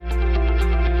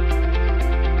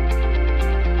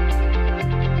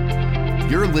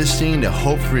listening to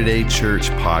Hope for Today Church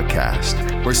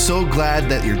podcast. We're so glad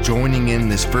that you're joining in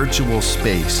this virtual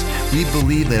space. We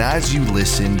believe that as you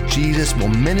listen, Jesus will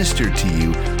minister to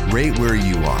you right where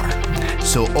you are.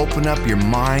 So open up your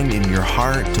mind and your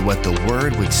heart to what the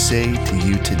Word would say to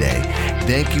you today.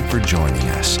 Thank you for joining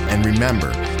us. And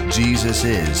remember, Jesus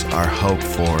is our hope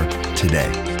for today.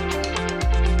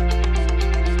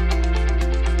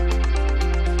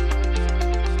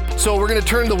 So we're going to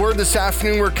turn to the Word this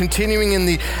afternoon. We're continuing in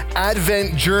the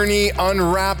Advent journey,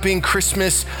 unwrapping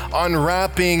Christmas,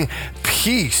 unwrapping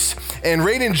peace. And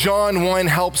right in John 1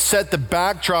 helps set the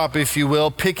backdrop, if you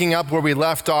will, picking up where we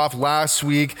left off last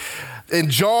week. In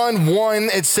John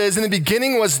 1, it says, "In the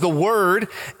beginning was the Word,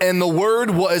 and the Word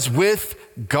was with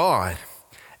God.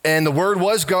 And the Word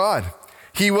was God.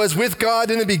 He was with God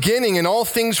in the beginning, and all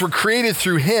things were created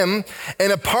through him.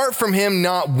 And apart from him,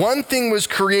 not one thing was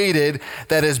created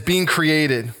that has been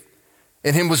created.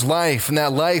 In him was life, and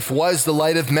that life was the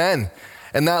light of men.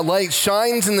 And that light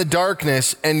shines in the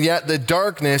darkness, and yet the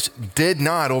darkness did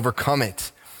not overcome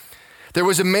it. There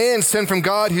was a man sent from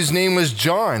God whose name was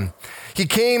John. He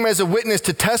came as a witness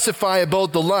to testify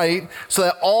about the light, so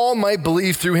that all might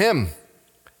believe through him.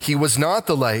 He was not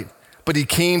the light, but he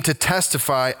came to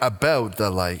testify about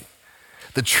the light.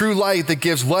 The true light that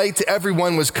gives light to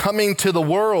everyone was coming to the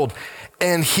world,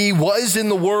 and he was in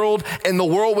the world, and the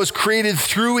world was created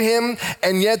through him,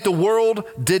 and yet the world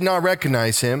did not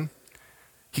recognize him.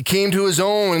 He came to his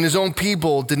own, and his own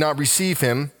people did not receive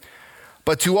him.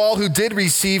 But to all who did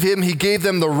receive him, he gave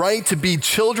them the right to be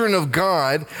children of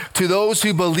God, to those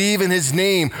who believe in his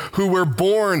name, who were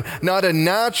born not of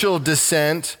natural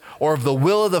descent, or of the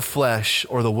will of the flesh,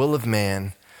 or the will of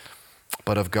man,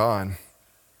 but of God.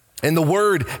 And the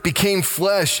Word became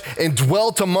flesh and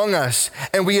dwelt among us,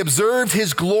 and we observed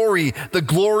his glory, the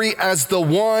glory as the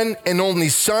one and only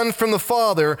Son from the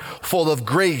Father, full of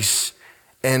grace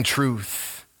and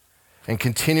truth." And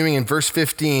continuing in verse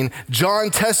 15,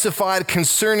 John testified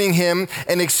concerning him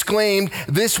and exclaimed,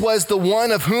 "This was the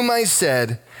one of whom I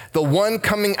said, the one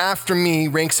coming after me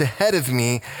ranks ahead of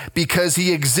me because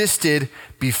he existed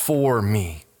before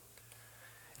me.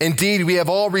 Indeed, we have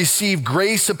all received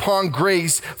grace upon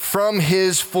grace from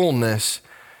his fullness.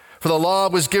 For the law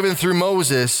was given through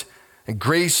Moses, and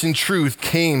grace and truth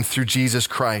came through Jesus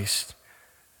Christ.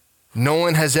 No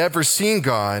one has ever seen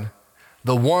God,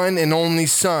 the one and only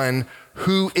Son,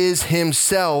 who is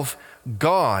himself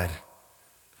God,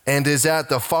 and is at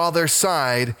the Father's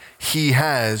side. He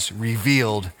has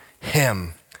revealed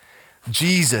him."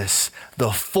 Jesus,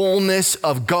 the fullness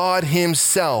of God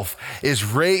himself, is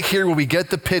right here where we get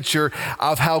the picture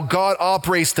of how God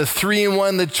operates, the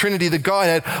three-in-one, the Trinity, the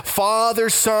Godhead,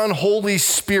 Father, Son, Holy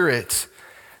Spirit.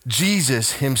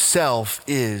 Jesus himself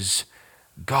is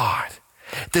God.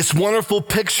 This wonderful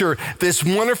picture, this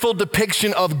wonderful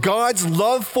depiction of God's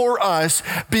love for us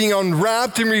being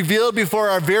unwrapped and revealed before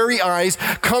our very eyes,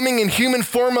 coming in human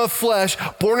form of flesh,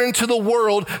 born into the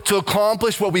world to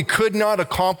accomplish what we could not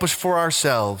accomplish for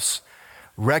ourselves: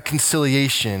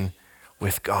 reconciliation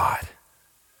with God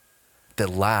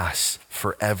that lasts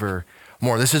forevermore.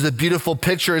 This is a beautiful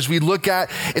picture as we look at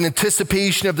in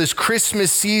anticipation of this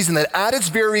Christmas season, that at its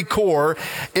very core,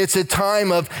 it's a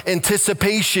time of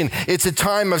anticipation. It's a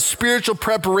time of spiritual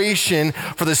preparation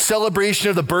for the celebration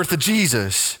of the birth of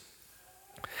Jesus.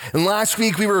 And last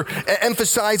week we were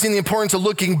emphasizing the importance of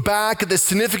looking back at the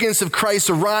significance of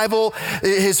Christ's arrival,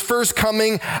 his first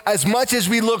coming, as much as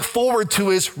we look forward to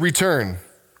his return.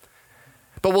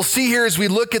 But we'll see here as we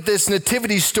look at this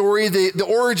nativity story, the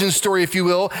origin story, if you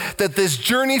will, that this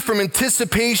journey from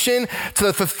anticipation to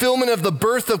the fulfillment of the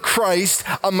birth of Christ,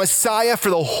 a Messiah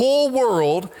for the whole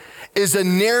world, is a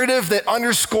narrative that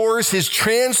underscores his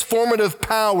transformative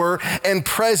power and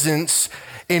presence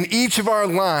in each of our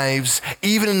lives,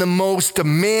 even in the most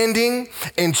demanding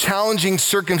and challenging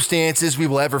circumstances we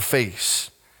will ever face.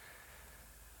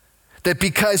 That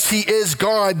because he is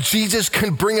God, Jesus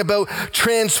can bring about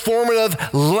transformative,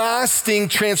 lasting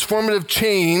transformative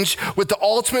change, with the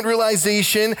ultimate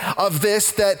realization of this,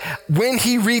 that when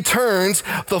he returns,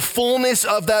 the fullness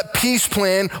of that peace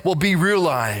plan will be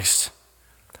realized.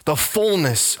 The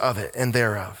fullness of it and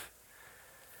thereof.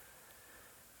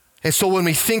 And so when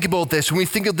we think about this, when we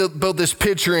think about this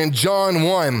picture in John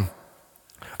 1,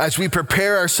 as we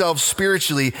prepare ourselves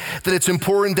spiritually, that it's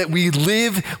important that we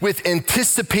live with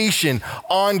anticipation,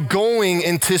 ongoing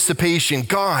anticipation.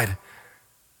 God,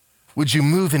 would you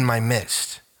move in my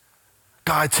midst?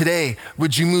 God, today,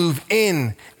 would you move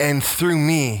in and through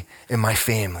me and my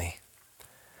family?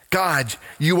 God,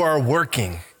 you are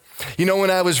working. You know, when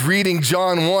I was reading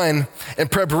John 1 in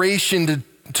preparation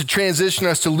to transition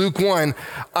us to Luke 1,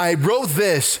 I wrote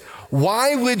this: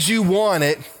 why would you want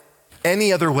it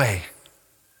any other way?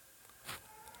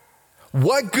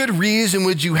 What good reason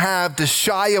would you have to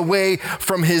shy away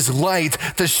from his light,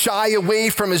 to shy away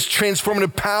from his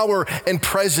transformative power and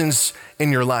presence in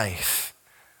your life?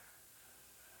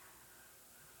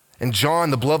 And John,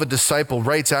 the beloved disciple,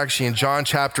 writes actually in John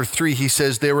chapter 3, he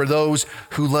says, there were those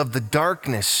who loved the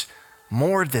darkness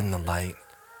more than the light,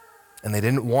 and they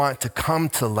didn't want to come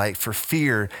to the light for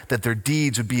fear that their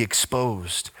deeds would be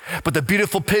exposed. But the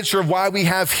beautiful picture of why we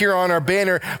have here on our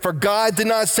banner, for God did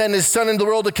not send his son into the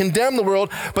world to condemn the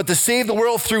world, but to save the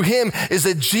world through him, is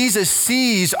that Jesus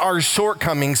sees our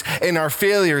shortcomings and our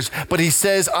failures. But he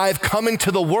says, I've come into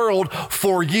the world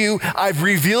for you. I've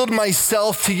revealed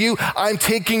myself to you. I'm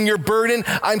taking your burden.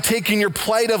 I'm taking your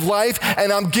plight of life,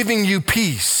 and I'm giving you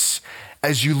peace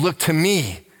as you look to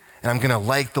me, and I'm going to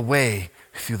light the way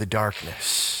through the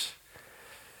darkness.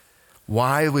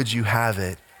 Why would you have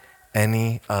it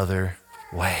any other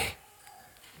way?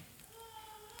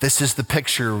 This is the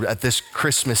picture at this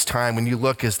Christmas time when you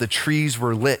look as the trees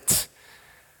were lit,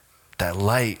 that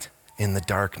light in the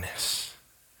darkness.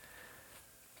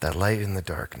 That light in the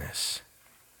darkness.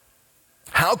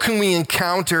 How can we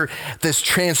encounter this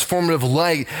transformative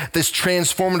light, this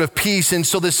transformative peace? And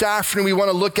so this afternoon we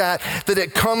want to look at that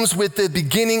it comes with the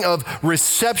beginning of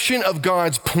reception of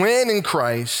God's plan in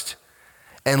Christ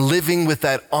and living with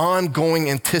that ongoing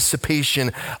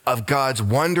anticipation of God's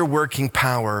wonder-working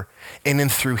power in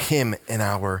and through him in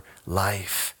our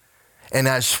life. And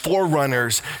as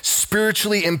forerunners,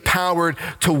 spiritually empowered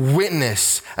to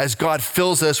witness as God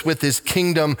fills us with his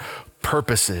kingdom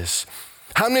purposes.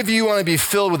 How many of you want to be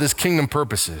filled with his kingdom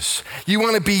purposes? You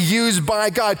want to be used by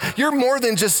God. You're more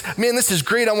than just, man, this is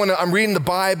great. I'm reading the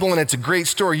Bible and it's a great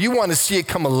story. You want to see it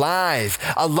come alive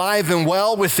and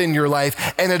well within your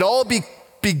life. And it all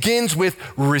begins with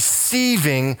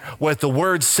receiving what the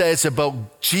word says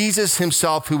about Jesus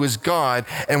himself, who is God,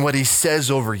 and what he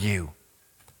says over you.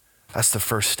 That's the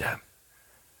first step.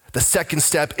 The second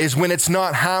step is when it's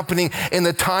not happening in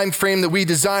the time frame that we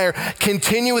desire,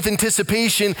 continue with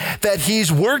anticipation that he's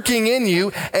working in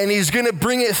you and he's going to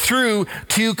bring it through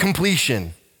to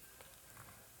completion.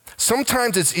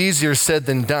 Sometimes it's easier said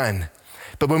than done.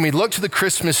 But when we look to the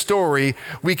Christmas story,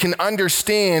 we can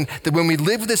understand that when we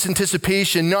live with this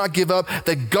anticipation, not give up,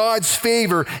 that God's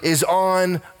favor is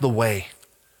on the way.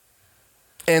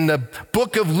 And the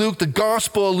book of Luke, the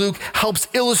Gospel of Luke, helps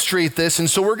illustrate this. And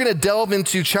so we're going to delve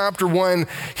into chapter 1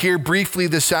 here briefly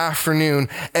this afternoon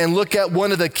and look at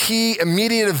one of the key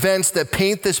immediate events that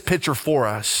paint this picture for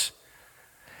us.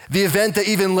 The event that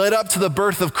even led up to the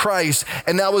birth of Christ,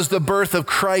 and that was the birth of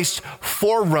Christ's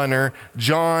forerunner,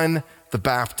 John the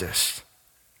Baptist.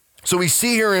 So we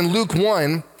see here in Luke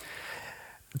 1,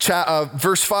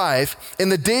 verse 5, in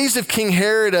the days of King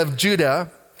Herod of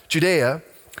Judea,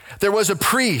 there was a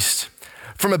priest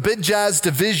from Abijah's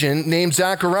division named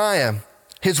Zechariah.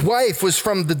 His wife was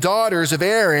from the daughters of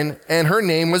Aaron, and her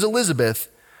name was Elizabeth.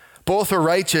 Both are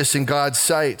righteous in God's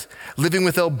sight, living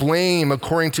without blame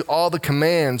according to all the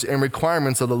commands and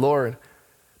requirements of the Lord.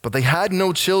 But they had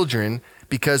no children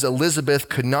because Elizabeth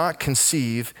could not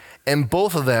conceive, and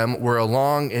both of them were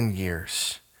along in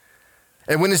years.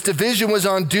 And when his division was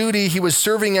on duty, he was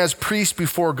serving as priest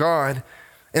before God.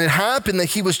 And it happened that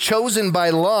he was chosen by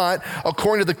lot,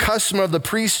 according to the custom of the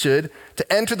priesthood,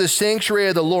 to enter the sanctuary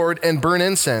of the Lord and burn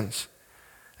incense.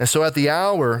 And so at the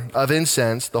hour of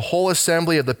incense, the whole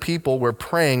assembly of the people were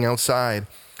praying outside.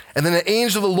 And then an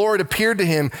angel of the Lord appeared to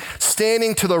him,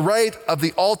 standing to the right of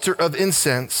the altar of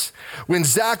incense. When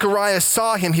Zechariah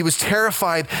saw him, he was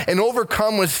terrified and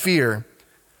overcome with fear.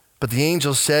 But the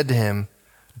angel said to him,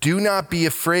 "Do not be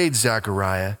afraid,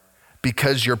 Zechariah,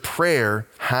 because your prayer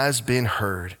has been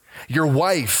heard. Your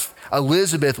wife,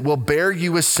 Elizabeth, will bear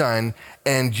you a son,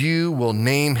 and you will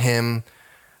name him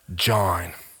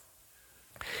John."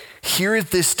 Here at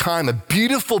this time, a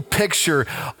beautiful picture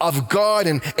of God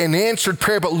and answered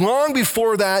prayer. But long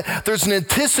before that, there's an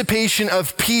anticipation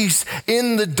of peace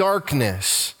in the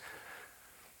darkness.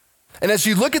 And as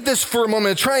you look at this for a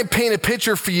moment, I try and paint a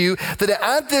picture for you that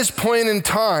at this point in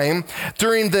time,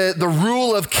 during the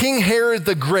rule of King Herod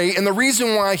the Great, and the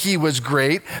reason why he was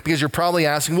great, because you're probably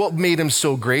asking what made him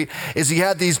so great, is he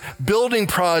had these building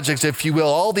projects, if you will,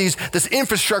 all this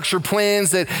infrastructure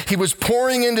plans that he was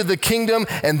pouring into the kingdom,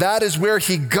 and that is where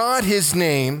he got his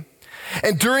name.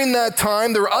 And during that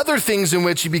time, there were other things in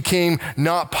which he became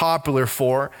not popular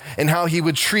for, and how he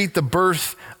would treat the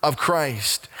birth of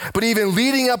Christ. But even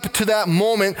leading up to that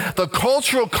moment, the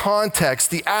cultural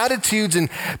context, the attitudes and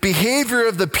behavior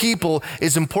of the people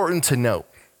is important to note.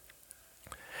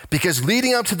 Because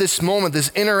leading up to this moment,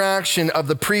 this interaction of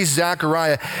the priest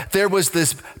Zechariah, there was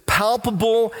this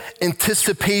palpable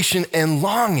anticipation and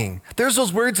longing. There's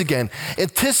those words again.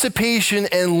 Anticipation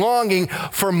and longing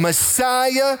for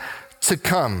Messiah to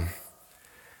come.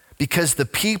 Because the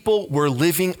people were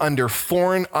living under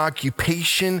foreign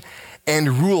occupation and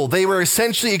rule. They were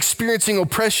essentially experiencing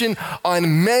oppression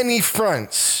on many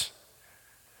fronts.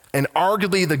 And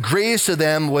arguably the greatest of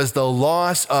them was the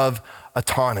loss of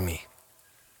autonomy.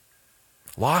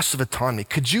 Loss of autonomy.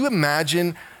 Could you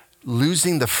imagine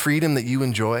losing the freedom that you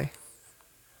enjoy?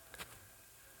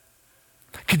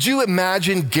 Could you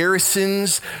imagine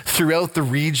garrisons throughout the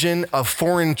region of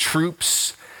foreign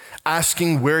troops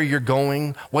asking where you're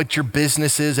going, what your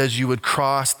business is as you would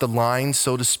cross the line,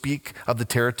 so to speak, of the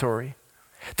territory?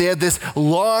 They had this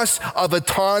loss of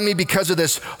autonomy because of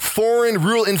this foreign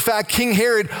rule. In fact, King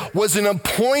Herod was an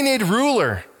appointed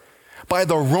ruler by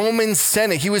the Roman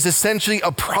Senate. He was essentially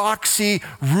a proxy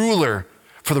ruler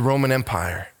for the Roman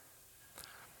Empire.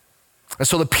 And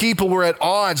so the people were at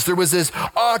odds. There was this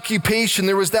occupation,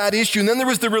 there was that issue. And then there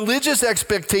was the religious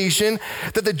expectation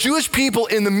that the Jewish people,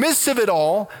 in the midst of it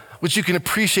all, which you can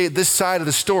appreciate this side of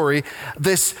the story,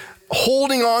 this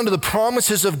holding on to the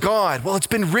promises of God. Well, it's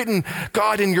been written,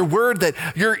 God, in your word that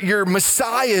your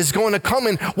Messiah is going to come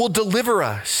and will deliver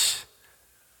us.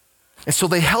 And so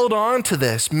they held on to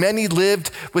this. Many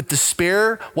lived with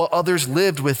despair while others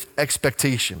lived with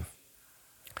expectation.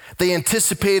 They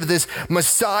anticipated this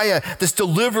Messiah, this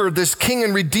deliverer, this king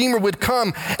and redeemer would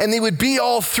come, and they would be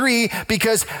all three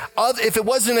because if it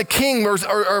wasn't a king or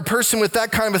a person with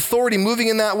that kind of authority moving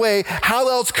in that way, how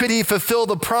else could he fulfill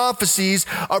the prophecies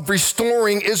of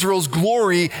restoring Israel's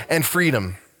glory and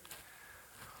freedom?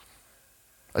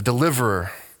 A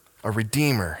deliverer, a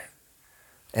redeemer,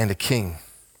 and a king.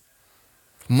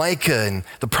 Micah and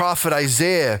the prophet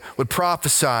Isaiah would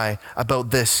prophesy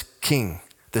about this king,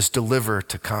 this deliverer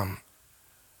to come.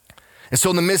 And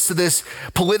so in the midst of this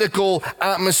political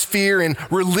atmosphere and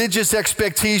religious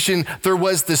expectation, there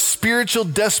was this spiritual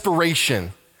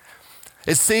desperation.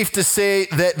 It's safe to say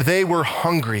that they were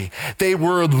hungry. They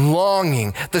were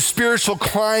longing. The spiritual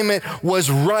climate was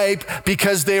ripe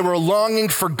because they were longing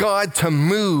for God to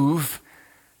move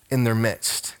in their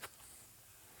midst.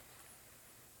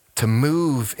 To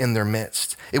move in their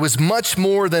midst. It was much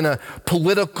more than a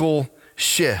political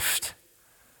shift.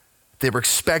 They were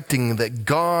expecting that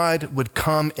God would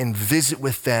come and visit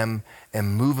with them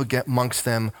and move amongst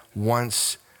them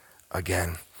once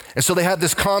again. And so they had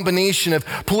this combination of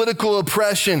political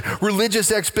oppression,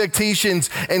 religious expectations,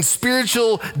 and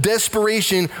spiritual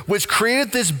desperation, which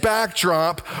created this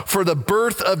backdrop for the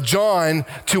birth of John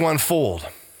to unfold.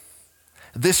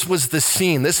 This was the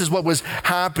scene. This is what was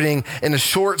happening in a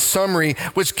short summary,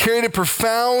 which carried a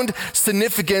profound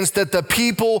significance that the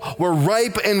people were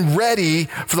ripe and ready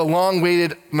for the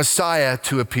long-awaited Messiah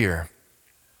to appear.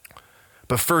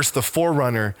 But first, the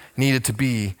forerunner needed to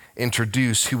be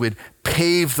introduced, who would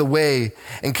pave the way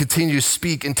and continue to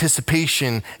speak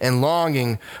anticipation and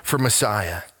longing for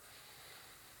Messiah.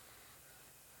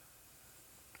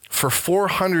 For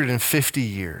 450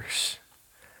 years,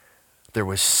 there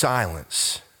was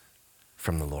silence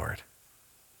from the Lord.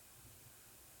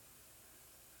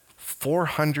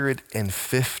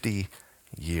 450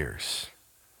 years.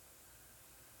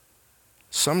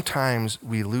 Sometimes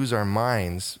we lose our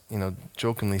minds,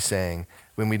 jokingly saying,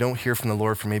 when we don't hear from the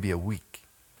Lord for maybe a week.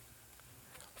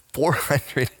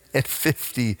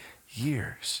 450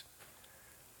 years.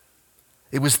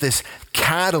 It was this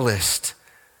catalyst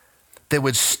that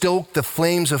would stoke the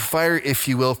flames of fire, if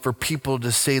you will, for people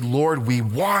to say, Lord, we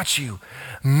want you.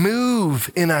 Move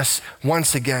in us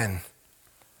once again.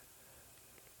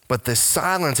 But the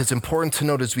silence, it's important to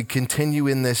note as we continue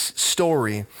in this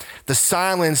story, the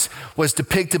silence was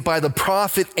depicted by the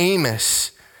prophet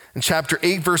Amos. In chapter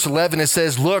 8, verse 11, it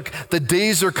says, look, the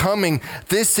days are coming.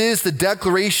 This is the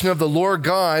declaration of the Lord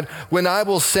God when I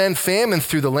will send famine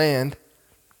through the land.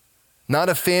 Not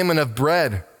a famine of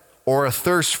bread or a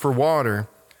thirst for water,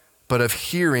 but of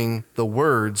hearing the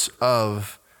words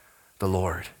of the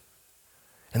Lord.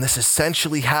 And this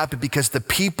essentially happened because the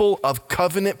people of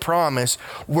covenant promise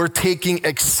were taking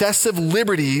excessive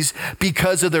liberties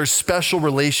because of their special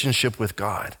relationship with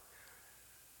God.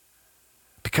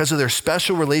 Because of their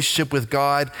special relationship with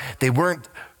God, they weren't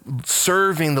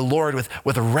serving the Lord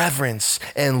with reverence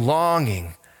and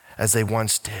longing as they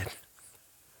once did.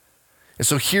 And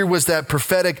so here was that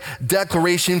prophetic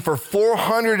declaration. For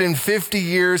 450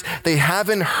 years, they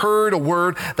haven't heard a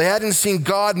word. They hadn't seen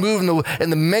God move in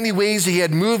the many ways he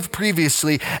had moved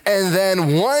previously. And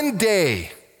then one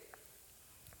day,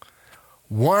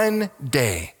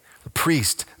 the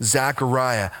priest,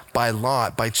 Zechariah, by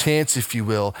lot, by chance, if you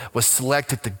will, was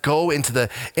selected to go into the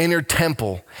inner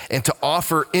temple and to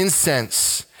offer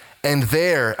incense. And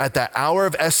there, at that hour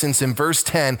of essence, in verse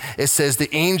 10, it says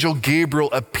the angel Gabriel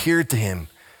appeared to him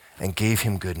and gave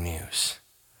him good news.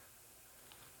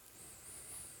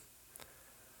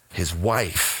 His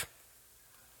wife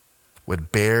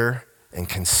would bear and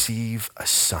conceive a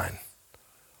son,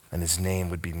 and his name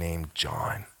would be named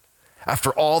John.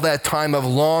 After all that time of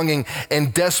longing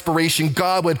and desperation,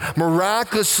 God would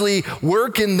miraculously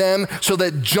work in them so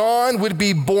that John would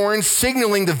be born,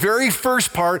 signaling the very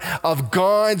first part of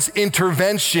God's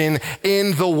intervention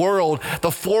in the world.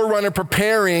 The forerunner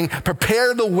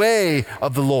prepare the way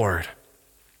of the Lord.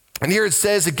 And here it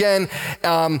says again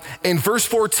in verse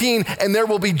 14, and there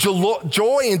will be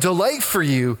joy and delight for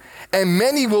you, and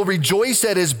many will rejoice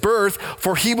at his birth,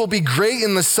 for he will be great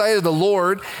in the sight of the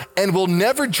Lord, and will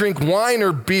never drink wine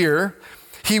or beer.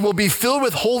 He will be filled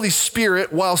with Holy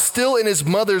Spirit while still in his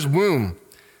mother's womb.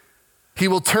 He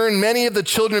will turn many of the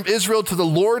children of Israel to the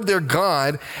Lord their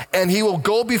God, and he will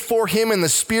go before him in the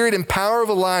spirit and power of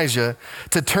Elijah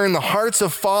to turn the hearts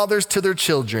of fathers to their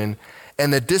children,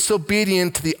 and the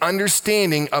disobedient to the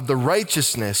understanding of the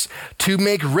righteousness, to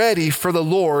make ready for the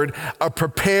Lord a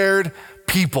prepared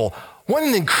people. What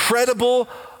an incredible,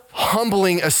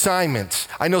 humbling assignment.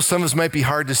 I know some of us might be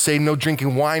hard to say no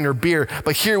drinking wine or beer,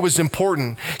 but here it was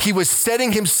important. He was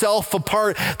setting himself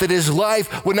apart, that his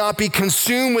life would not be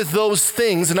consumed with those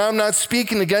things. And I'm not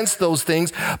speaking against those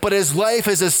things, but his life,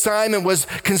 his assignment was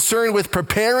concerned with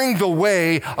preparing the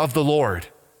way of the Lord.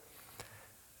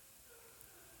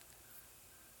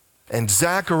 And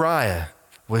Zechariah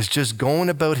was just going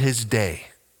about his day,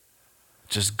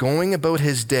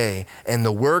 and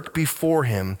the work before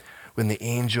him when the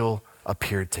angel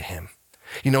appeared to him.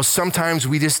 You know, sometimes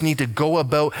we just need to go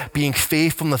about being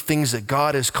faithful in the things that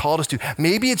God has called us to.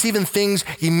 Maybe it's even things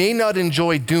you may not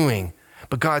enjoy doing,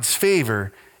 but God's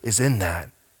favor is in that.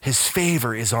 His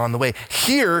favor is on the way.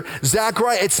 Here,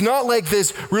 Zechariah, it's not like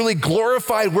this really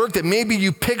glorified work that maybe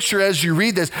you picture as you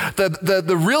read this.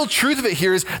 The real truth of it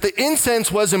here is the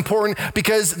incense was important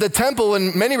because the temple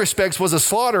in many respects was a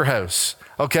slaughterhouse,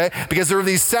 okay? Because there were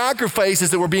these sacrifices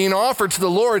that were being offered to the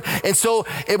Lord. And so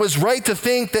it was right to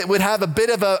think that it would have a bit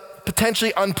of a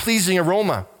potentially unpleasing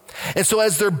aroma. And so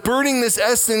as they're burning this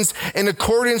essence in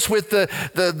accordance with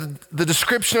the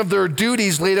description of their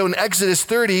duties laid out in Exodus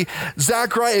 30,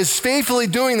 Zechariah is faithfully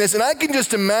doing this. And I can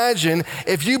just imagine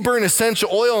if you burn essential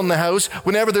oil in the house,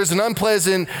 whenever there's an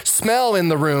unpleasant smell in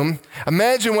the room,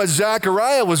 imagine what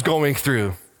Zechariah was going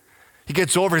through. He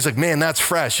gets over, he's like, man, that's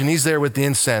fresh. And he's there with the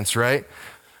incense, right?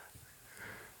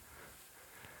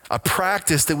 A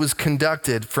practice that was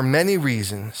conducted for many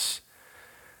reasons,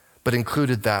 but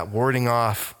included that, warding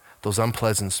off those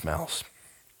unpleasant smells.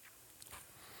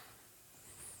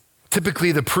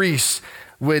 Typically, the priests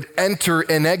would enter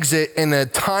and exit in a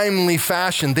timely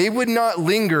fashion. They would not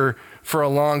linger for a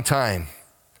long time.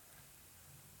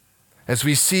 As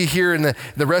we see here in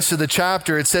the rest of the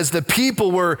chapter, it says the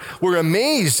people were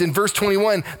amazed in verse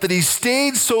 21 that he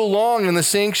stayed so long in the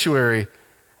sanctuary.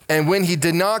 And when he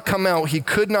did not come out, he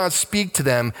could not speak to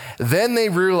them. Then they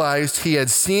realized he had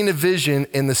seen a vision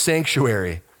in the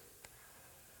sanctuary.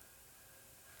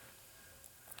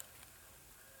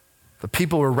 The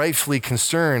people were rightfully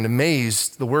concerned,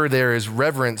 amazed. The word there is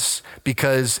reverence,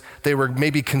 because they were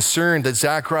maybe concerned that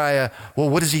Zechariah, well,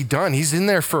 what has he done? He's in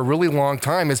there for a really long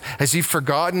time. Has he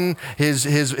forgotten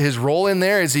his role in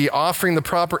there? Is he offering the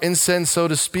proper incense, so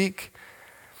to speak?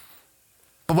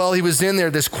 But while he was in there,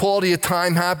 this quality of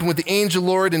time happened with the angel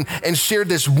Lord and shared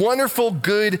this wonderful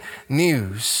good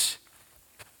news.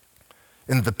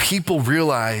 And the people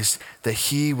realized that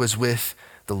he was with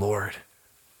the Lord.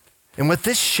 And what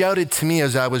this shouted to me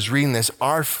as I was reading this,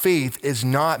 our faith is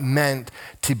not meant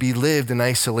to be lived in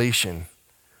isolation.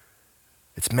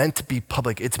 It's meant to be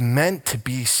public. It's meant to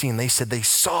be seen. They said they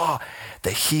saw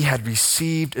that he had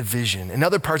received a vision. In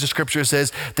other parts of scripture it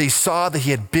says they saw that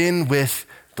he had been with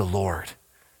the Lord.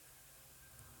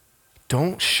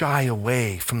 Don't shy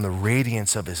away from the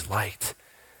radiance of his light,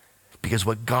 because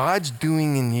what God's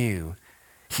doing in you,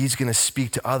 he's going to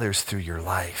speak to others through your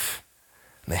life,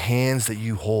 and the hands that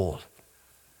you hold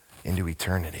into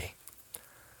eternity.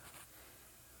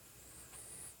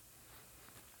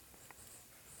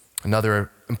 Another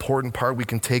important part we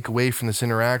can take away from this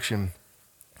interaction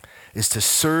is to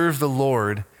serve the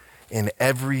Lord in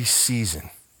every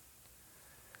season.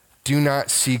 Do not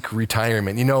seek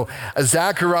retirement. You know,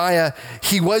 Zechariah,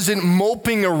 he wasn't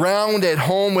moping around at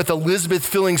home with Elizabeth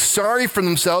feeling sorry for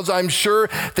themselves. I'm sure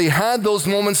they had those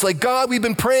moments like, God, we've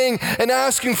been praying and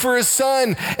asking for a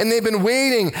son, and they've been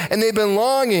waiting and they've been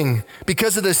longing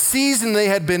because of the season they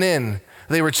had been in.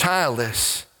 They were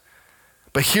childless.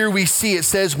 But here we see it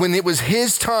says when it was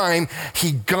his time,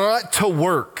 he got to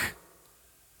work.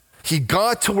 He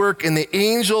got to work and the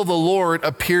angel of the Lord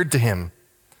appeared to him.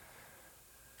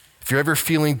 If you're ever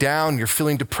feeling down, you're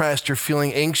feeling depressed, you're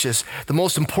feeling anxious, the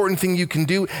most important thing you can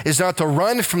do is not to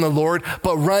run from the Lord,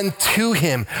 but run to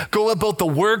him. Go about the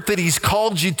work that he's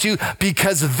called you to,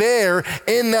 because there,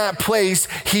 in that place,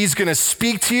 he's going to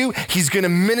speak to you, he's going to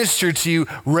minister to you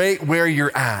right where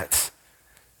you're at.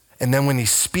 And then when he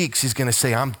speaks, he's going to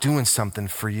say, I'm doing something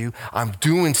for you. I'm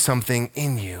doing something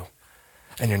in you.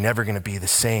 And you're never going to be the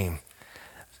same.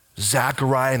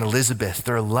 Zechariah and Elizabeth,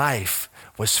 their life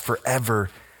was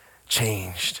forever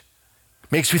changed.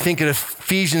 Makes me think of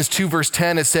Ephesians 2 verse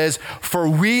 10. It says, for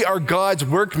we are God's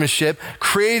workmanship,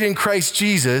 created in Christ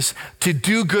Jesus to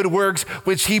do good works,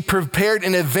 which he prepared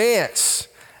in advance,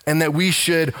 and that we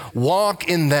should walk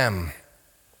in them.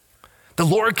 The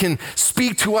Lord can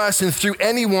speak to us and through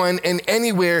anyone and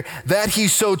anywhere that he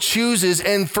so chooses.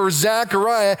 And for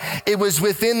Zechariah, it was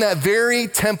within that very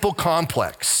temple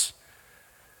complex.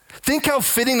 Think how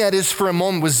fitting that is for a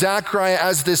moment with Zechariah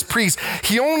as this priest.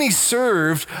 He only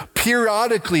served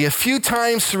periodically a few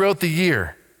times throughout the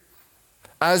year,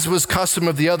 as was custom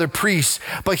of the other priests.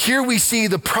 But here we see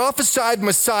the prophesied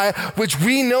Messiah, which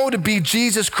we know to be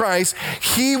Jesus Christ.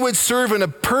 He would serve in a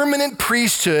permanent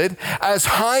priesthood as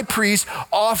high priest,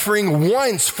 offering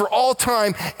once for all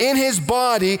time in his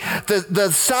body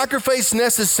the sacrifice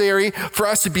necessary for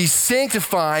us to be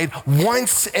sanctified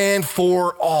once and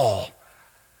for all.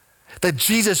 That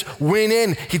Jesus went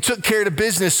in, he took care of the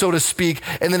business, so to speak,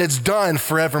 and then it's done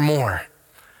forevermore.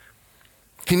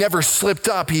 He never slipped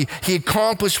up. He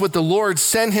accomplished what the Lord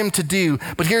sent him to do.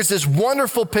 But here's this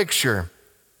wonderful picture,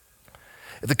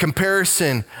 the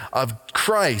comparison of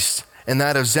Christ and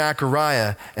that of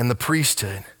Zechariah and the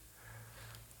priesthood.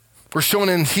 We're shown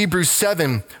in Hebrews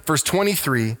 7, verse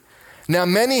 23. Now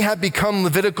many have become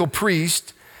Levitical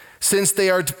priests, since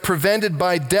they are prevented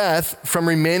by death from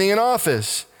remaining in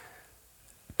office.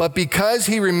 But because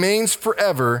he remains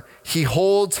forever, he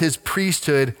holds his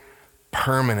priesthood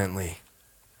permanently.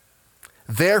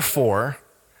 Therefore,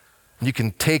 you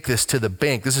can take this to the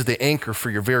bank. This is the anchor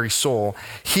for your very soul.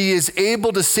 He is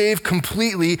able to save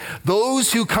completely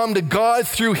those who come to God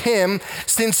through him,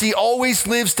 since he always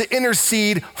lives to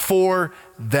intercede for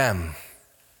them.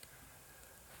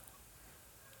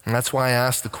 And that's why I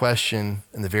asked the question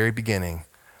in the very beginning,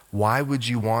 why would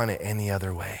you want it any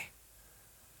other way?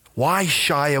 Why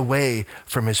shy away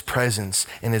from his presence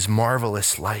and his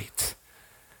marvelous light?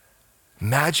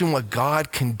 Imagine what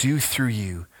God can do through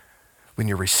you when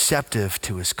you're receptive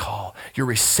to his call. You're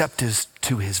receptive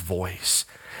to his voice,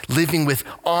 living with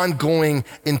ongoing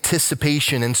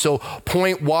anticipation. And so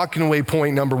walking away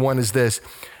point number one is this: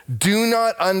 do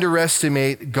not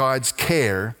underestimate God's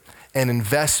care and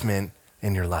investment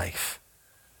in your life.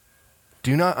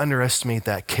 Do not underestimate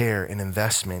that care and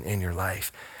investment in your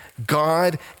life.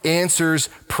 God answers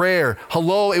prayer.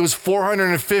 Hello, it was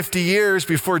 450 years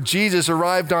before Jesus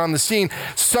arrived on the scene.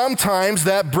 Sometimes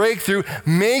that breakthrough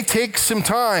may take some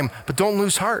time, but don't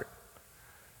lose heart.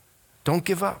 Don't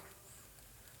give up.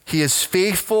 He is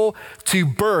faithful to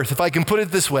birth, if I can put it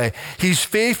this way. He's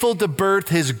faithful to birth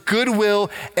his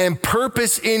goodwill and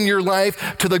purpose in your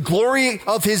life to the glory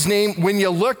of his name when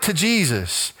you look to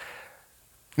Jesus.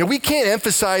 Now, we can't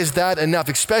emphasize that enough,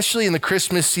 especially in the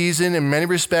Christmas season, in many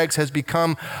respects has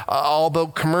become all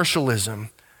about commercialism.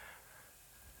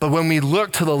 But when we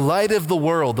look to the light of the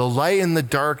world, the light in the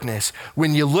darkness,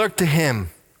 when you look to him,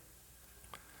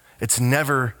 it's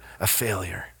never a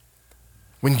failure.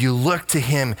 When you look to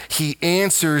him, he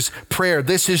answers prayer.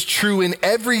 This is true in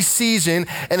every season,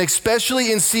 and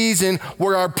especially in season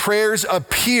where our prayers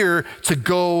appear to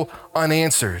go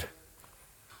unanswered.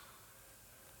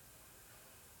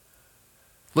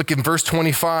 Look in verse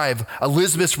 25,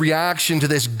 Elizabeth's reaction to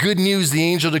this good news the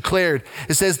angel declared.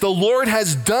 It says, the Lord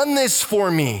has done this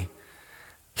for me.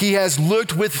 He has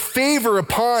looked with favor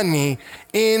upon me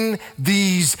in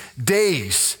these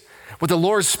days. What the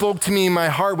Lord spoke to me in my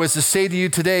heart was to say to you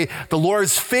today, the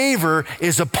Lord's favor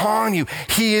is upon you.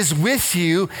 He is with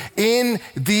you in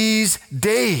these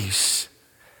days.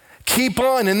 Keep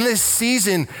on in this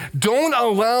season. Don't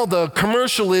allow the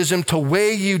commercialism to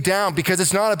weigh you down, because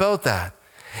it's not about that.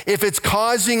 If it's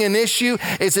causing an issue,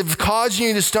 if it's causing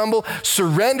you to stumble,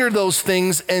 surrender those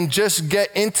things and just get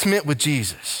intimate with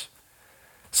Jesus.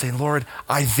 Say, Lord,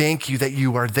 I thank you that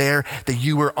you are there, that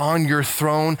you are on your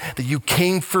throne, that you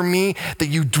came for me, that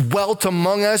you dwelt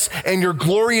among us, and your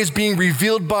glory is being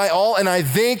revealed by all. And I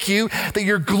thank you that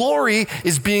your glory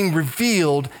is being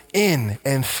revealed in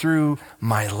and through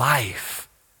my life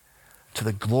to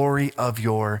the glory of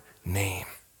your name.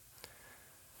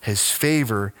 His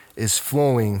favor is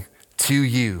flowing to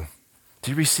you. Do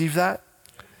you receive that?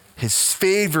 His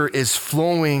favor is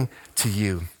flowing to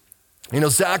you. You know,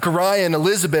 Zachariah and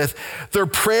Elizabeth, their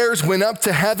prayers went up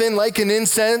to heaven like an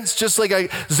incense, just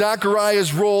like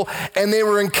Zachariah's role, and they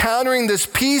were encountering this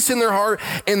peace in their heart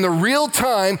in the real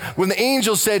time when the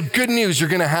angel said, good news, you're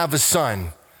gonna have a son.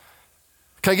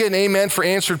 Can I get an amen for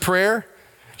answered prayer?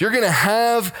 You're gonna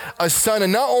have a son.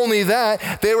 And not only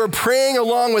that, they were praying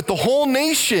along with the whole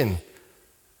nation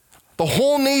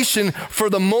for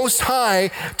the Most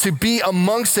High to be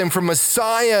amongst them, for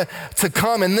Messiah to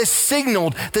come. And this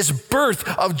signaled, this birth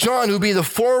of John, who would be the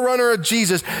forerunner of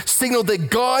Jesus, signaled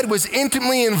that God was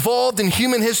intimately involved in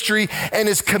human history and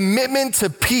his commitment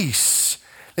to peace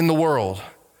in the world.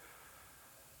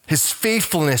 His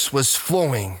faithfulness was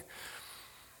flowing.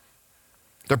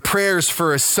 Their prayers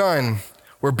for a son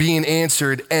were being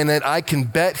answered, and that I can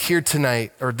bet here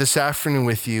tonight or this afternoon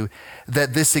with you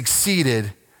that this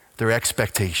exceeded their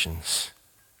expectations.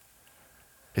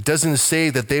 It doesn't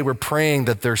say that they were praying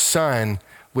that their son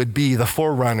would be the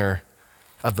forerunner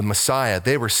of the Messiah.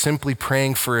 They were simply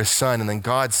praying for a son, and then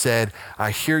God said,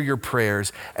 I hear your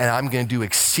prayers, and I'm going to do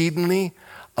exceedingly,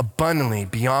 abundantly,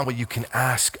 beyond what you can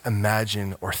ask,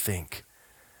 imagine, or think.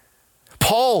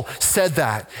 Paul said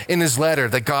that in his letter,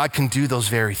 that God can do those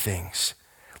very things.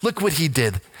 Look what he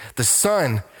did. The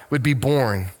son would be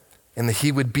born, and that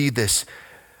he would be this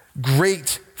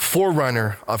great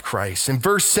forerunner of Christ. In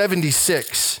verse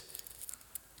 76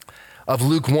 of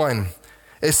Luke 1,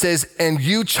 it says, and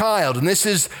you child, and this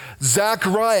is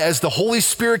Zachariah as the Holy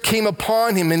Spirit came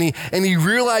upon him, and he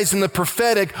realized in the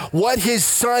prophetic what his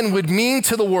son would mean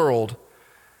to the world.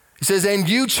 He says, and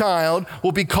you child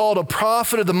will be called a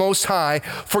prophet of the Most High,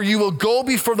 for you will go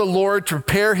before the Lord to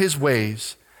prepare his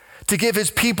ways, to give his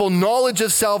people knowledge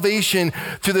of salvation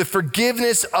through the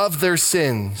forgiveness of their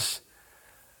sins.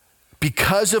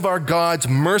 Because of our God's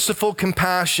merciful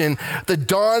compassion, the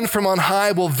dawn from on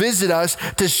high will visit us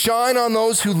to shine on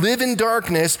those who live in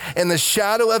darkness and the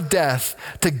shadow of death,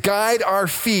 to guide our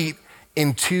feet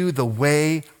into the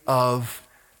way of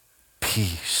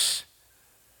peace.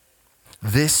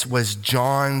 This was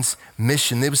John's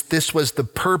mission. This was the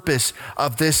purpose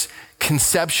of this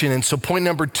conception. And so point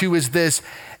number 2 is this: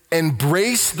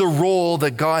 embrace the role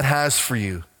that God has for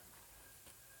you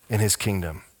in his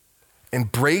kingdom.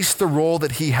 Embrace the role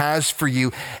that he has for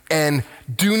you, and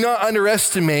do not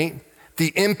underestimate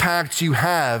the impact you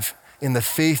have in the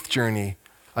faith journey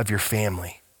of your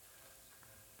family.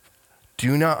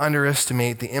 Do not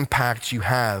underestimate the impact you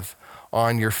have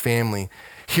on your family.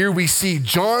 Here we see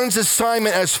John's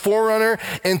assignment as forerunner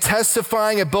and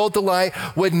testifying about the light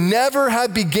would never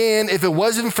have began if it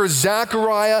wasn't for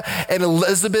Zachariah and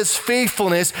Elizabeth's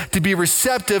faithfulness to be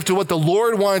receptive to what the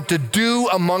Lord wanted to do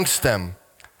amongst them.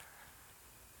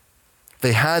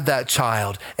 They had that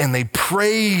child and they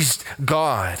praised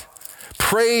God.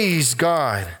 Praise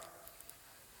God.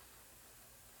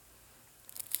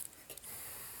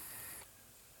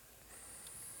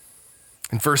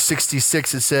 In verse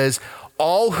 66, it says,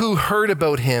 all who heard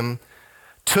about him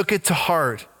took it to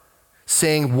heart,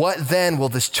 saying, what then will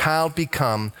this child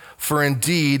become? For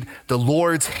indeed, the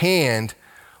Lord's hand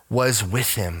was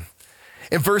with him.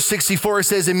 In verse 64, it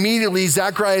says, immediately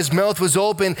Zachariah's mouth was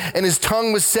open and his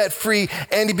tongue was set free,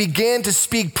 and he began to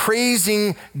speak,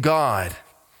 praising God.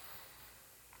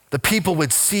 The people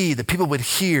would see, the people would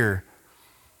hear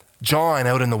John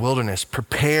out in the wilderness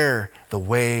prepare the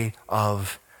way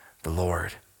of the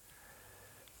Lord.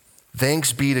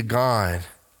 Thanks be to God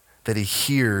that he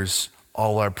hears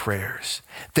all our prayers.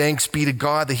 Thanks be to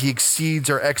God that he exceeds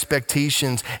our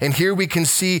expectations. And here we can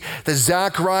see that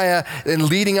Zechariah, in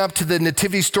leading up to the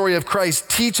nativity story of Christ,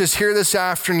 teach us here this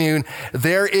afternoon,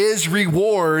 there is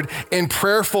reward in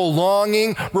prayerful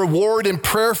longing, reward in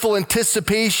prayerful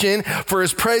anticipation for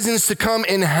his presence to come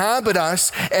inhabit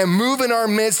us and move in our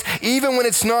midst, even when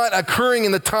it's not occurring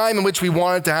in the time in which we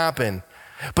want it to happen.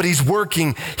 But he's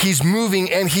working, he's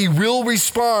moving, and he will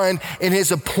respond in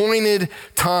his appointed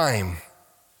time.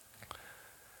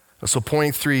 So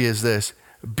point 3 is this: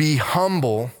 be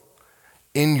humble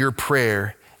in your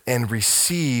prayer and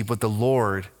receive what the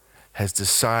Lord has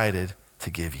decided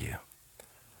to give you.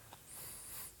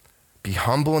 Be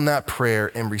humble in that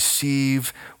prayer and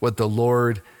receive what the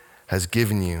Lord has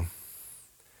given you.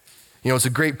 You know, it's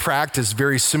a great practice,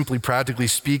 very simply, practically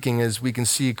speaking, as we can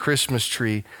see a Christmas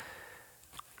tree.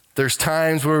 There's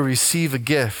times where we receive a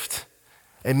gift,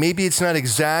 and maybe it's not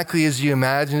exactly as you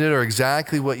imagined it or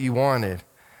exactly what you wanted,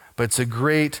 but it's a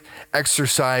great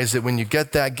exercise that when you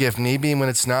get that gift, maybe when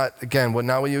it's not, again,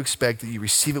 not what you expect, that you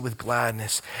receive it with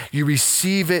gladness. You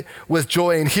receive it with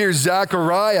joy. And here's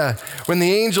Zechariah, when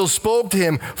the angel spoke to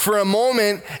him, for a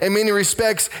moment, in many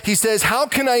respects, he says, how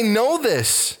can I know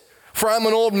this? For I'm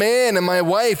an old man and my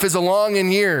wife is along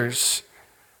in years.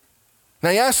 Now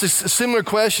he asked a similar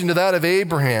question to that of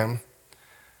Abraham,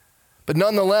 but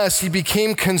nonetheless, he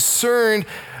became concerned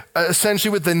essentially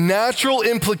with the natural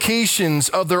implications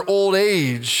of their old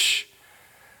age.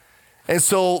 And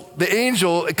so the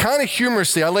angel, kind of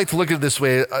humorously, I like to look at it this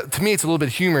way. To me, it's a little bit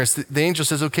humorous. The angel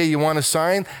says, okay, you want a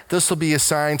sign? This will be a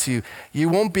sign to you. You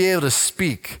won't be able to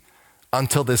speak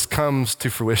until this comes to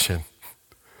fruition.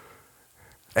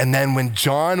 And then when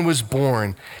John was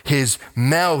born, his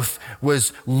mouth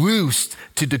was loosed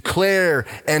to declare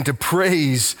and to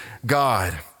praise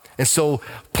God. And so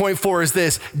point 4 is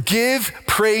this: give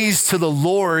praise to the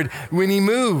Lord when he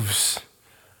moves.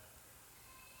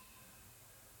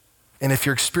 And if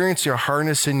you're experiencing a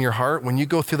hardness in your heart, when you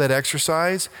go through that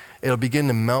exercise, it'll begin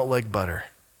to melt like butter.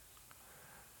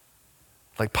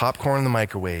 Like popcorn in the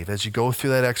microwave. As you go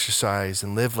through that exercise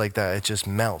and live like that, it just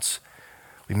melts.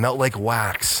 We melt like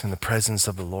wax in the presence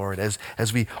of the Lord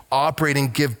as we operate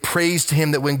and give praise to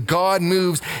him, that when God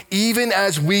moves, even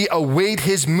as we await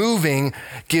his moving,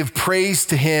 give praise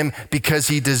to him because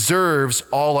he deserves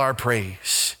all our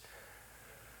praise.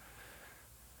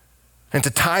 And to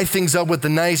tie things up with a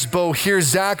nice bow, here's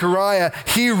Zechariah.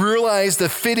 He realized the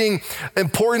fitting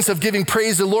importance of giving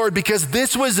praise to the Lord because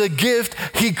this was a gift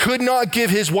he could not give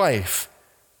his wife.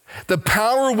 The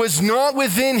power was not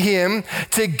within him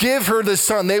to give her the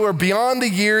son. They were beyond the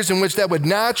years in which that would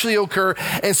naturally occur.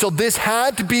 And so this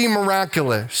had to be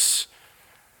miraculous.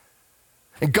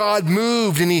 And God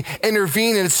moved and he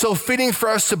intervened. And it's so fitting for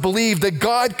us to believe that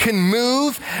God can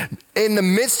move in the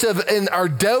midst of our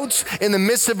doubts, in the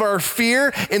midst of our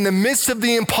fear, in the midst of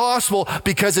the impossible,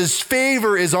 because his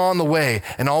favor is on the way.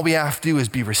 And all we have to do is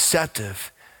be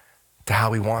receptive to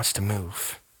how he wants to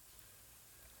move.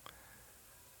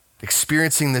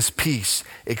 Experiencing this peace,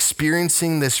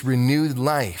 experiencing this renewed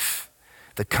life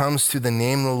that comes through the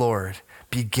name of the Lord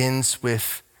begins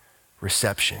with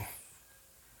reception.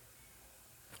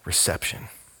 Reception.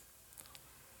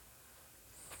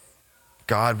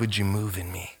 God, would you move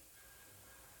in me?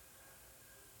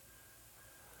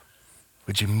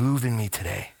 Would you move in me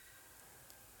today?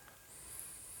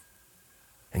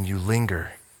 And you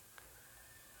linger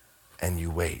and you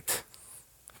wait,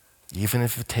 even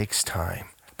if it takes time.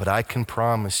 But I can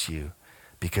promise you,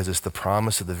 because it's the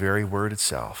promise of the very word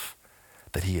itself,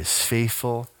 that he is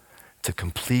faithful to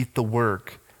complete the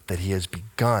work that he has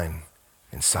begun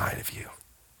inside of you.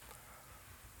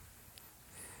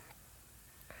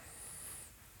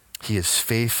 He is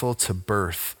faithful to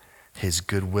birth his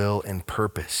goodwill and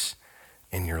purpose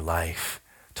in your life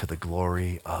to the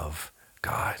glory of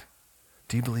God.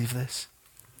 Do you believe this?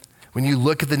 When you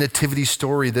look at the nativity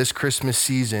story this Christmas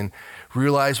season,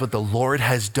 realize what the Lord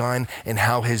has done and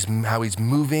how he has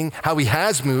moved and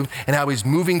how he's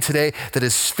moving today, that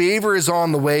his favor is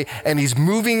on the way and he's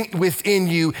moving within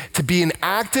you to be an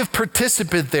active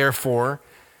participant, therefore,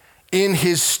 in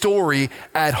his story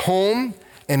at home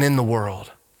and in the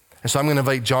world. And so I'm going to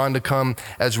invite John to come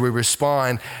as we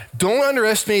respond. Don't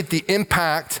underestimate the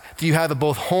impact that you have at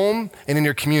both home and in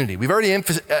your community. We've already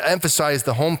emphasized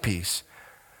the home piece.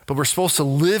 But we're supposed to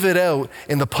live it out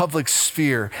in the public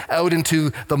sphere, out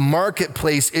into the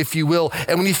marketplace, if you will.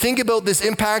 And when you think about this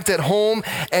impact at home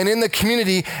and in the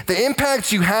community, the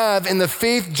impact you have in the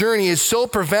faith journey is so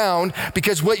profound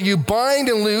because what you bind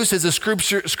and loose, as the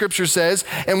scripture says,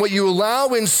 and what you allow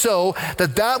and sow,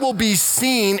 that will be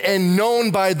seen and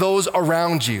known by those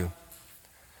around you.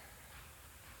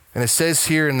 And it says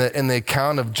here in the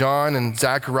account of John and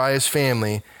Zechariah's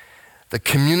family, the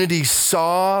community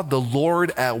saw the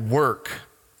Lord at work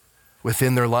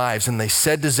within their lives, and they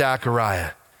said to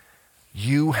Zechariah,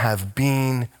 "You have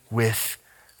been with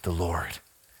the Lord."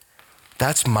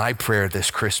 That's my prayer this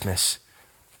Christmas,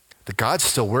 that God's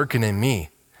still working in me.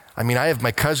 I mean, I have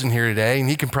my cousin here today, and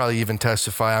he can probably even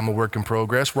testify I'm a work in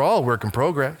progress. We're all a work in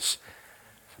progress.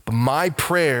 But my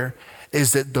prayer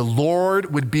is that the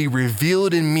Lord would be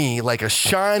revealed in me like a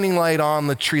shining light on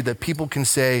the tree, that people can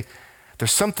say,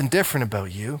 there's something different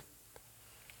about you.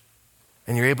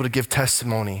 And you're able to give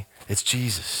testimony. It's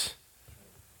Jesus.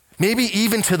 Maybe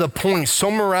even to the point, so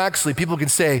miraculously, people can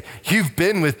say, you've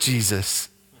been with Jesus.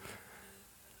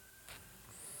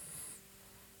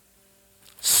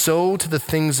 so to the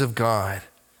things of God,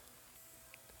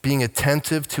 being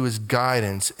attentive to his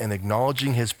guidance and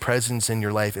acknowledging his presence in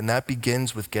your life. And that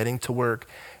begins with getting to work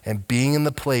and being in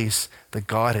the place that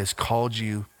God has called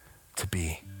you to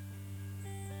be.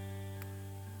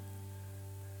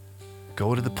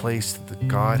 Go to the place that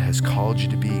God has called you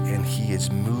to be, and he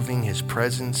is moving. His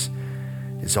presence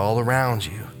is all around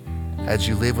you as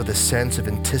you live with a sense of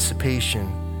anticipation,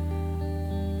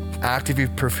 actively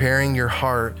preparing your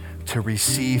heart to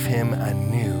receive him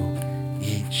anew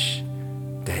each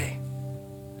day.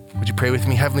 Would you pray with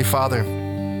me? Heavenly Father,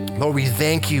 Lord, we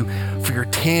thank you for your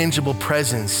tangible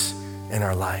presence in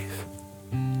our life.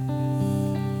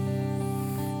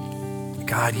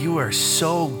 God, you are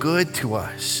so good to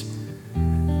us.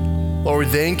 Lord,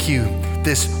 we thank you,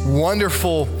 this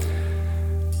wonderful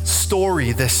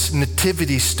story, this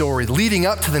nativity story, leading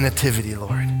up to the nativity,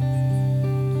 Lord,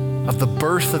 of the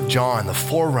birth of John, the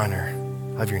forerunner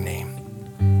of your name.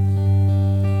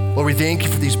 Lord, we thank you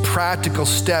for these practical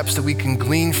steps that we can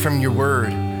glean from your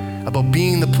word about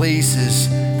being the places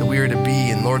that we are to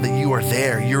be. And Lord, that you are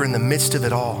there, you're in the midst of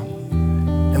it all.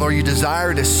 And Lord, you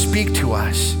desire to speak to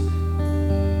us.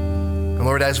 And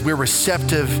Lord, as we're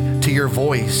receptive to your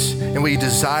voice and what you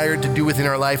desire to do within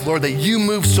our life, Lord, that you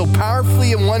move so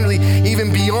powerfully and wonderfully,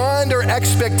 even beyond our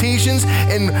expectations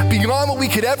and beyond what we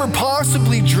could ever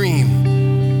possibly dream.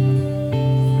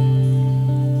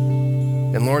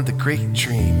 And Lord, the great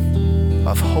dream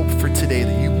of hope for today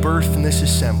that you birthed in this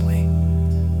assembly,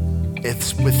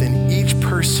 it's within each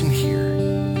person here.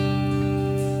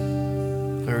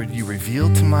 Lord, you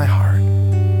revealed to my heart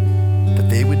that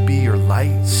they would be your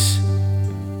lights,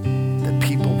 that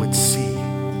people would see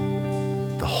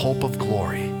the hope of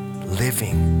glory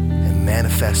living and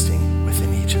manifesting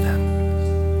within each of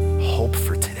them. Hope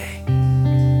for today.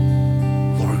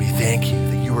 Lord, we thank you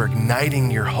that you are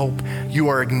igniting your hope. You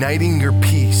are igniting your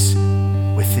peace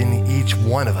within each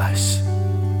one of us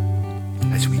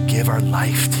as we give our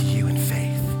life to you in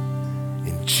faith.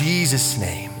 In Jesus'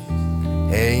 name,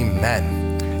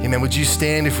 amen. Amen. Would you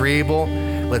stand if you're able?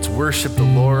 Let's worship the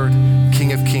Lord,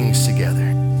 King of Kings,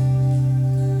 together.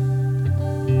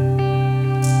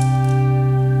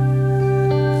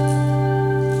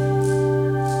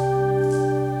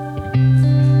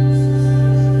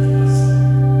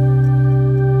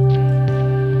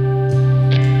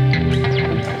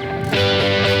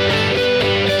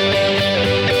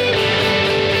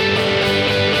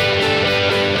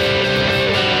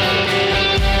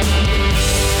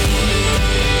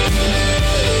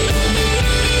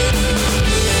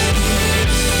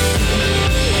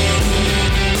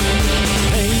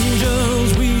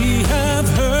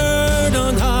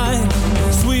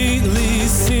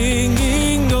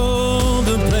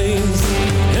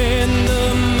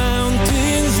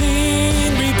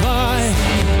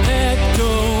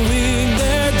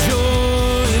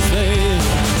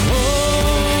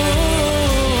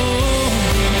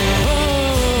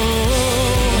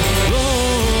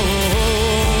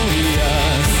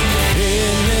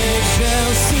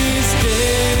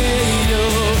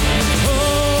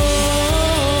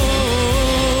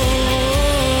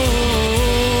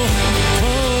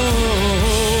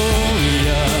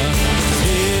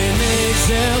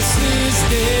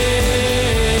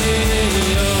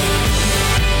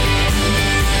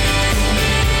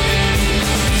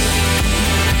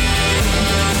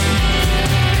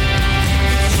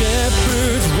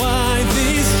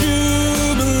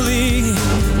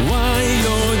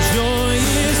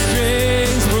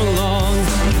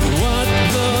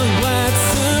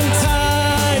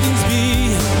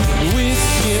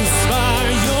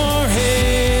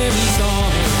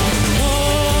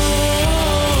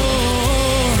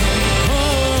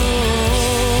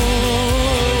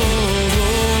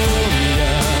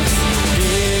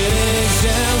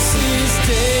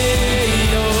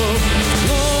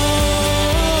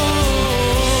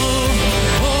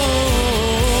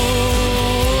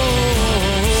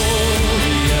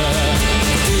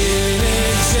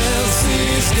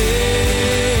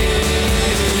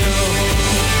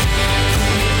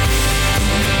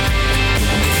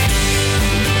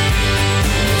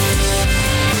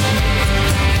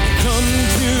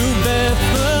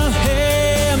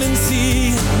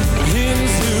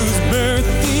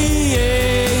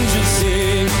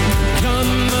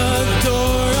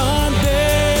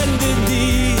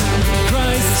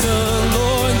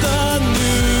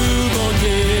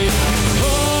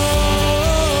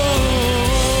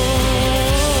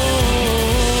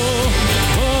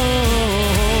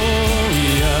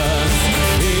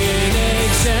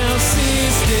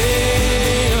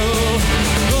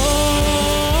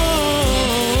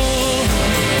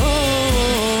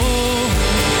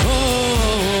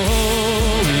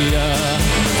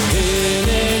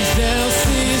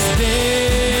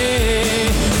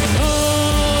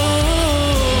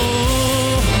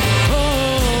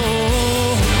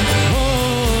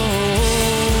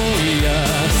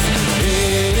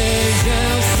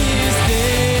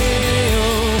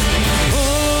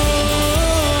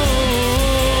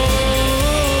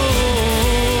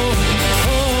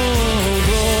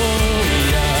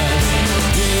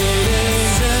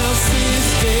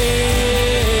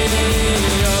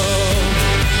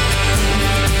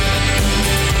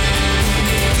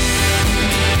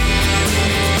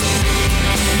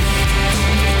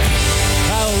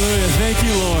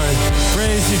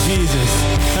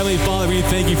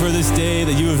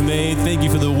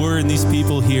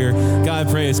 I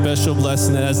pray a special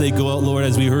blessing that as they go out, Lord,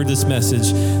 as we heard this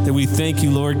message, that we thank you,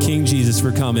 Lord, King Jesus,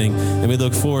 for coming. And we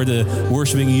look forward to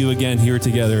worshiping you again here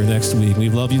together next week.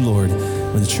 We love you, Lord.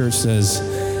 When the church says,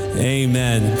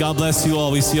 amen. God bless you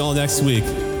all. We see you all next week.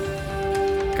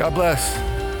 God bless.